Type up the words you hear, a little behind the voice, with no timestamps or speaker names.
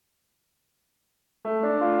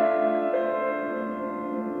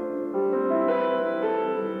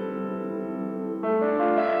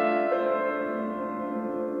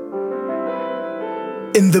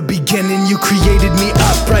In the beginning you created me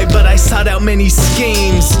upright, but I sought out many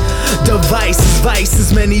schemes, devices,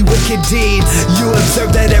 vices, many wicked deeds. You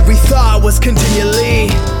observed that every thought was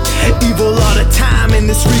continually evil all the time in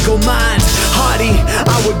this regal mind. Haughty,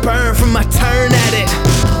 I would burn from my turn at it,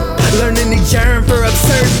 learning to yearn for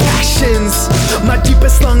absurd passions. My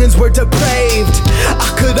deepest longings were depraved. I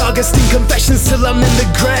could Augustine confessions till I'm in the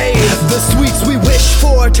grave. The sweets we wish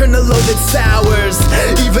for turn to loathed sours,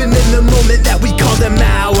 even in the moment that we call them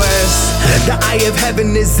ours. The eye of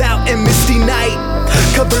heaven is out and misty night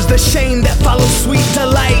covers the shame that follows sweet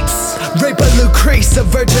delights. Rape a Lucrece, a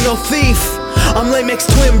virginal thief. I'm Lamech's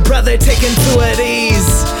twin brother taken to at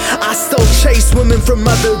ease. I still chase women from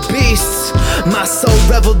other beasts. My soul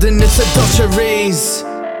reveled in its adulteries.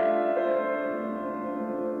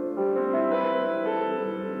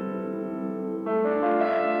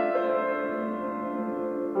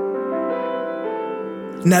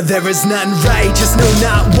 Now there is none righteous, no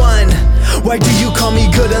not one. Why do you call me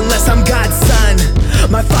good unless I'm God's son?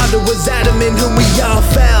 My father was Adam in whom we all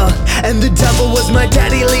fell, and the devil was my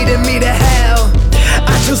daddy leading me to hell.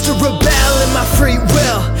 I chose to rebel in my free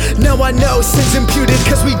will. Now I know sin's imputed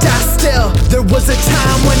cause we die still. There was a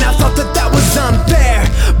time when I thought that that was unfair,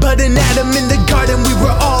 but in Adam in the garden we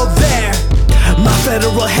were all there. My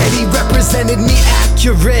federal head, he represented me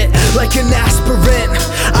accurate, like an aspirant.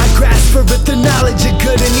 I grasped for it the knowledge of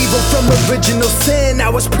good and evil. From original sin I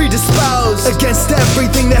was predisposed. Against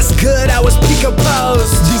everything that's good I was peak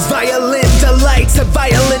opposed. These violent delights have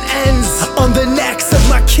violent ends. On the necks of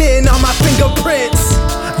my kin are my fingerprints.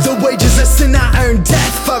 The wages of sin, I earned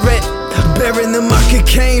death for it, bearing the mark of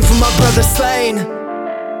Cain for my brother slain.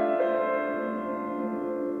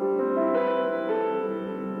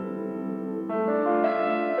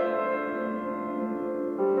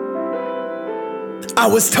 I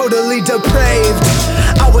was totally depraved.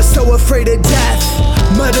 I was so afraid of death,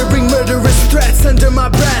 muttering murderous threats under my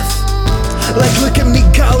breath. Like, look at me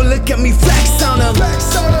go, look at me flex on them.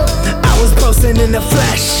 I was boasting in the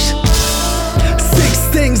flesh. 6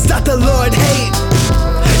 things that the Lord hate,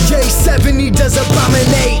 yea, 7 he does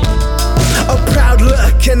abominate. A proud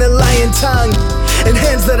look and a lying tongue, and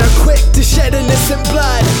hands that are quick to shed innocent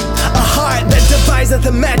blood. A heart that deviseth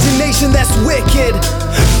imagination that's wicked,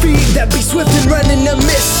 feet that be swift and running to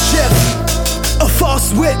mischief. A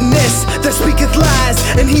false witness that speaketh lies,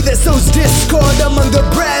 and he that sows discord among the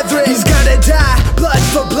brethren. He's gotta die, blood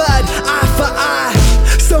for blood, eye for eye.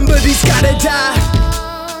 Somebody's gotta die.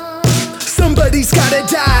 Somebody's gotta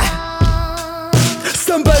die.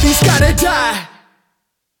 Somebody's gotta die.